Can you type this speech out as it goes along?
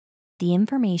The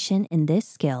information in this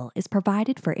skill is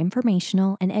provided for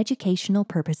informational and educational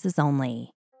purposes only.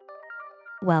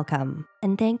 Welcome,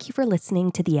 and thank you for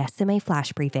listening to the SMA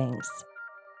Flash Briefings.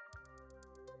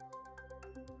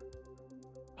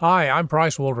 Hi, I'm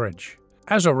Price Woolridge.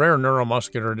 As a rare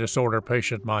neuromuscular disorder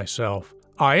patient myself,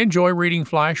 I enjoy reading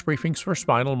flash briefings for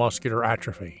spinal muscular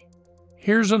atrophy.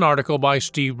 Here's an article by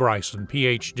Steve Bryson,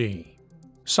 Ph.D.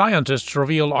 Scientists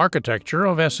reveal architecture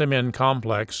of SMN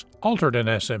complex altered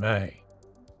in SMA.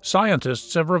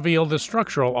 Scientists have revealed the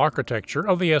structural architecture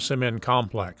of the SMN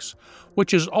complex,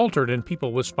 which is altered in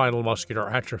people with spinal muscular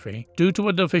atrophy due to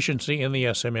a deficiency in the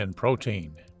SMN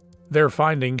protein. Their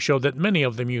findings show that many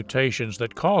of the mutations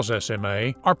that cause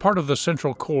SMA are part of the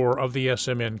central core of the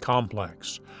SMN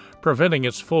complex, preventing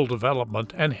its full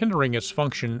development and hindering its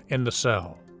function in the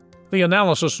cell. The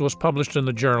analysis was published in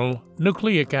the journal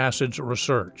Nucleic Acids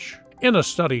Research in a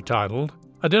study titled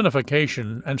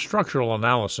Identification and Structural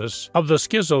Analysis of the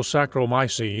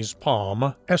Schizosaccharomyces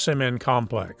POM SMN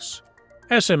Complex.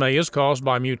 SMA is caused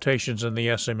by mutations in the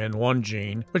SMN1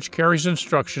 gene, which carries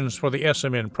instructions for the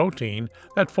SMN protein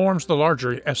that forms the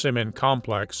larger SMN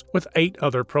complex with 8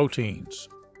 other proteins.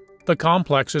 The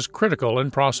complex is critical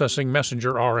in processing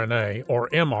messenger RNA, or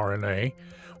mRNA,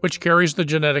 which carries the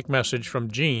genetic message from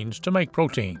genes to make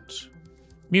proteins.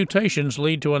 Mutations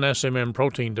lead to an SMN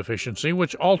protein deficiency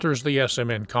which alters the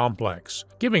SMN complex,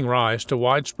 giving rise to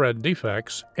widespread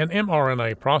defects in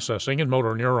mRNA processing in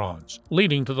motor neurons,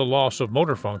 leading to the loss of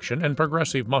motor function and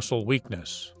progressive muscle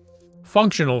weakness.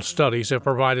 Functional studies have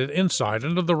provided insight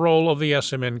into the role of the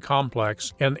SMN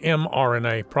complex in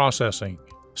mRNA processing.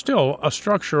 Still, a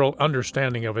structural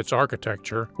understanding of its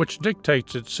architecture, which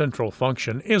dictates its central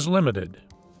function, is limited.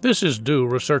 This is due,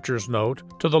 researchers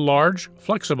note, to the large,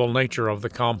 flexible nature of the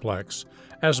complex,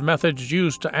 as methods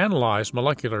used to analyze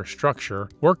molecular structure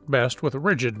work best with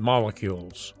rigid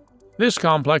molecules. This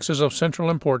complex is of central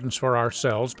importance for our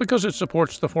cells because it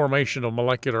supports the formation of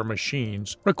molecular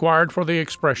machines required for the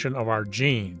expression of our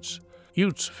genes.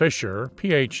 Utz Fisher,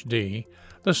 Ph.D.,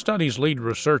 the study's lead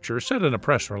researcher, said in a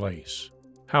press release.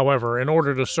 However, in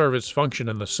order to serve its function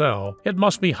in the cell, it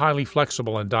must be highly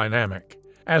flexible and dynamic.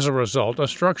 As a result, a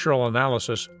structural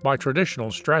analysis by traditional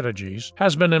strategies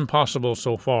has been impossible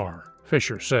so far,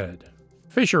 Fisher said.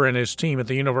 Fisher and his team at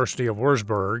the University of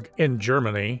Würzburg in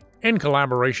Germany, in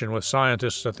collaboration with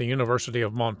scientists at the University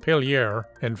of Montpellier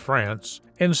in France,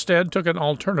 instead took an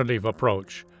alternative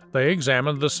approach. They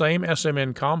examined the same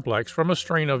SMN complex from a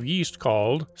strain of yeast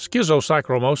called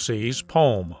Schizosaccharomyces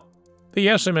POM. The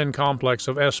SMN complex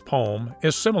of S. POM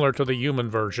is similar to the human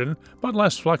version, but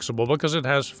less flexible because it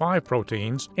has 5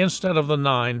 proteins instead of the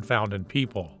 9 found in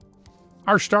people.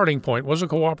 Our starting point was a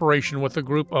cooperation with the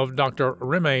group of Dr.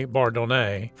 Rémy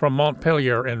Bardonnet from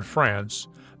Montpellier in France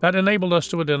that enabled us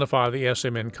to identify the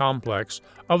SMN complex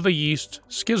of the yeast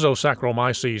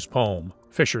Schizosaccharomyces POM,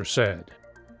 Fisher said.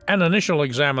 An initial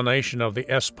examination of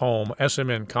the S-POM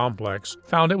SMN complex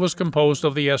found it was composed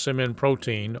of the SMN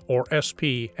protein, or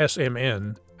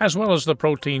SP-SMN, as well as the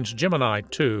proteins Gemini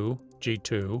 2,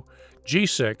 G2,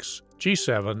 G6,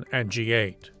 G7, and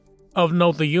G8. Of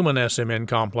note, the human SMN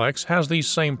complex has these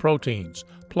same proteins,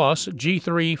 plus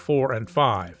G3, 4, and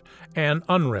 5, and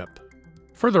UNRIP.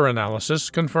 Further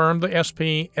analysis confirmed the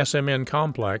SP-SMN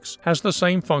complex has the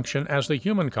same function as the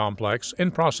human complex in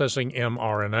processing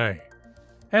mRNA.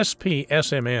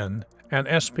 SP-SMN and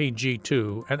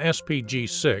SPG2 and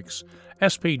SPG6,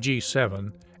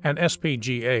 SPG7, and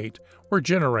SPG8 were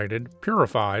generated,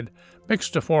 purified,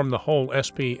 mixed to form the whole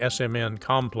SP-SMN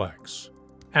complex.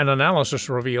 An analysis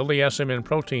revealed the SMN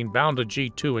protein bound to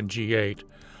G2 and G8,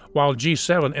 while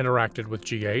G7 interacted with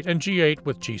G8 and G8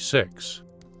 with G6.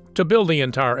 To build the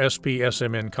entire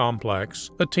SP-SMN complex,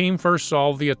 the team first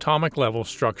solved the atomic level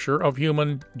structure of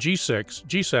human G6,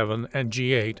 G7, and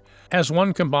G8 as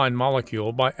one combined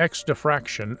molecule by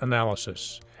X-diffraction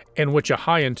analysis, in which a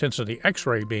high-intensity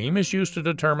X-ray beam is used to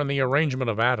determine the arrangement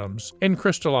of atoms in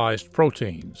crystallized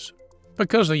proteins.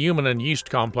 Because the human and yeast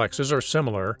complexes are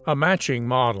similar, a matching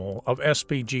model of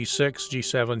SPG6,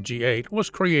 G7, G8 was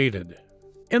created.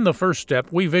 In the first step,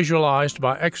 we visualized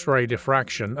by X-ray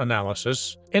diffraction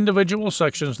analysis individual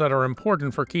sections that are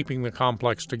important for keeping the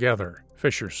complex together,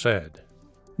 Fisher said.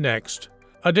 Next,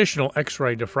 additional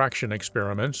X-ray diffraction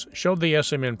experiments showed the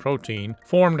SMN protein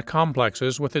formed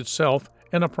complexes with itself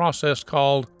in a process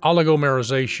called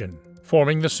oligomerization,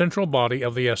 forming the central body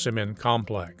of the SMN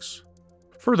complex.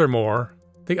 Furthermore,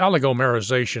 the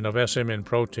oligomerization of SMN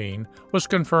protein was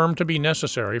confirmed to be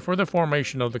necessary for the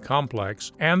formation of the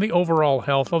complex and the overall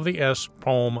health of the S.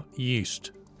 POM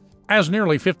yeast. As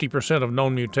nearly 50% of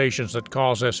known mutations that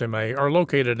cause SMA are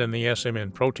located in the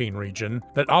SMN protein region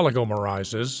that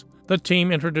oligomerizes, the team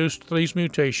introduced these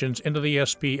mutations into the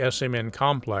SP-SMN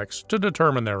complex to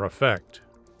determine their effect.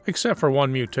 Except for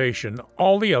one mutation,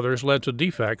 all the others led to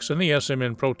defects in the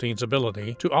SMN protein's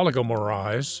ability to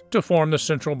oligomerize to form the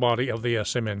central body of the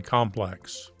SMN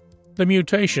complex. The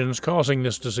mutations causing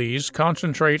this disease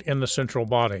concentrate in the central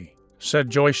body, said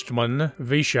Joistman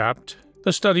Vishapt,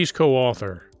 the study's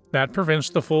co-author. That prevents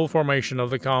the full formation of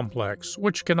the complex,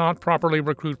 which cannot properly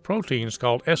recruit proteins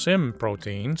called SM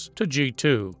proteins to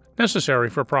G2, necessary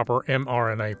for proper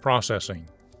mRNA processing.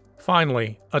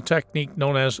 Finally, a technique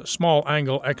known as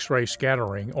small-angle X-ray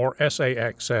scattering, or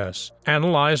SAXS,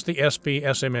 analyzed the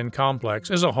SP-SMN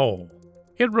complex as a whole.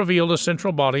 It revealed a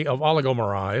central body of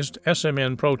oligomerized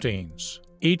SMN proteins,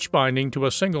 each binding to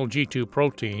a single G2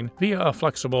 protein via a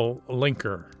flexible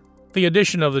linker. The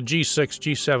addition of the G6,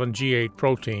 G7, G8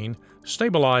 protein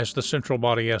stabilized the central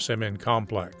body SMN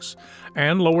complex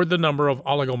and lowered the number of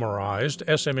oligomerized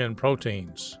SMN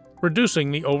proteins,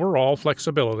 reducing the overall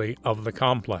flexibility of the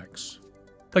complex.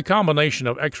 The combination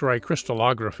of X-ray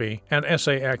crystallography and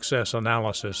SAXS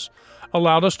analysis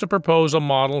allowed us to propose a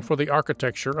model for the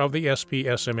architecture of the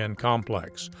SP-SMN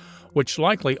complex, which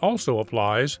likely also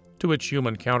applies to its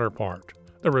human counterpart,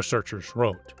 the researchers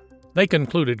wrote. They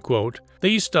concluded, quote,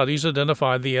 "These studies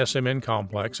identified the SMN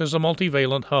complex as a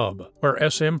multivalent hub, where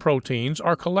SM proteins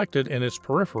are collected in its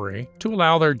periphery to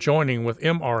allow their joining with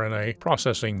mRNA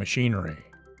processing machinery."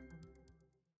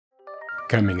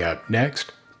 Coming up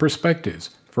next,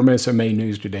 perspectives from SMA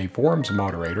News Today Forums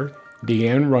moderator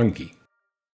Deanne Runge.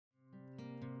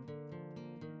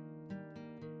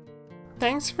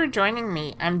 Thanks for joining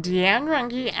me. I'm Deanne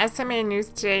Runge, SMA News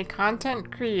Today content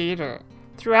creator.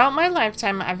 Throughout my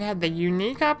lifetime, I've had the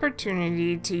unique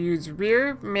opportunity to use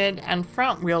rear, mid, and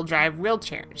front wheel drive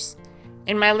wheelchairs.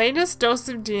 In my latest Dose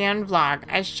of Deanne vlog,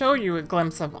 I show you a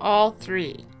glimpse of all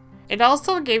three. It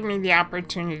also gave me the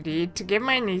opportunity to give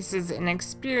my nieces an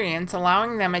experience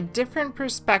allowing them a different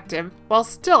perspective while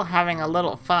still having a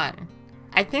little fun.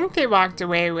 I think they walked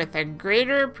away with a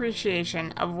greater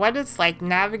appreciation of what it's like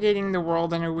navigating the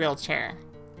world in a wheelchair.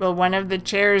 Will one of the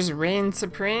chairs reign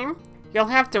supreme? You'll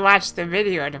have to watch the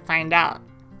video to find out.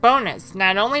 Bonus,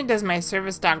 not only does my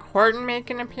service dog Horton make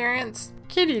an appearance,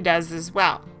 Kitty does as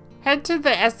well. Head to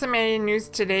the SMA News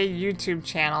Today YouTube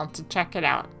channel to check it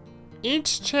out.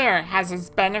 Each chair has its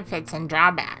benefits and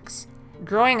drawbacks.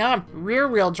 Growing up,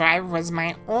 rear-wheel drive was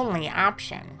my only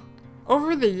option.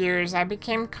 Over the years, I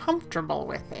became comfortable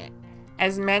with it.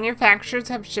 As manufacturers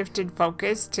have shifted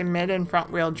focus to mid and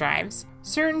front-wheel drives,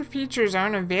 certain features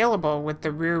aren't available with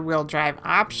the rear-wheel drive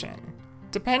option.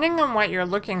 Depending on what you're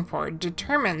looking for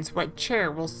determines what chair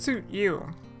will suit you.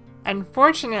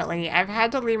 Unfortunately, I've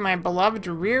had to leave my beloved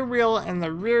rear wheel in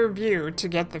the rear view to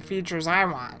get the features I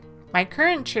want. My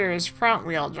current chair is front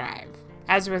wheel drive.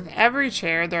 As with every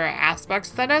chair, there are aspects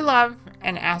that I love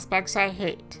and aspects I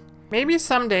hate. Maybe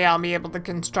someday I'll be able to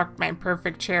construct my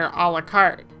perfect chair a la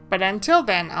carte, but until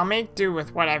then, I'll make do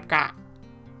with what I've got.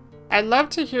 I'd love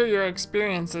to hear your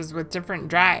experiences with different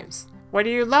drives. What do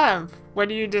you love? What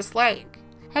do you dislike?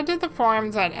 Head to the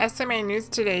forums at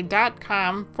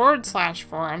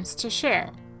smanewstoday.com/forums to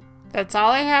share. That's all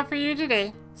I have for you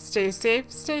today. Stay safe,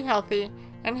 stay healthy,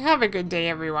 and have a good day,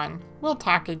 everyone. We'll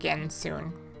talk again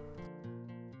soon.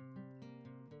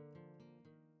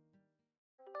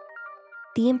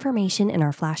 The information in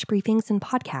our flash briefings and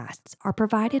podcasts are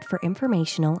provided for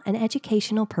informational and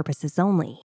educational purposes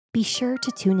only. Be sure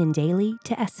to tune in daily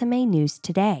to SMA News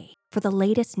Today for the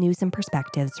latest news and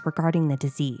perspectives regarding the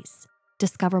disease.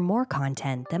 Discover more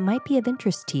content that might be of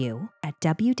interest to you at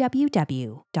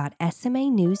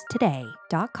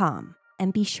www.smanewstoday.com,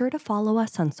 and be sure to follow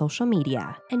us on social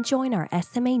media and join our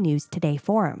SMA News Today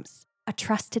forums, a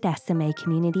trusted SMA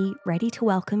community ready to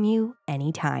welcome you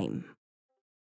anytime.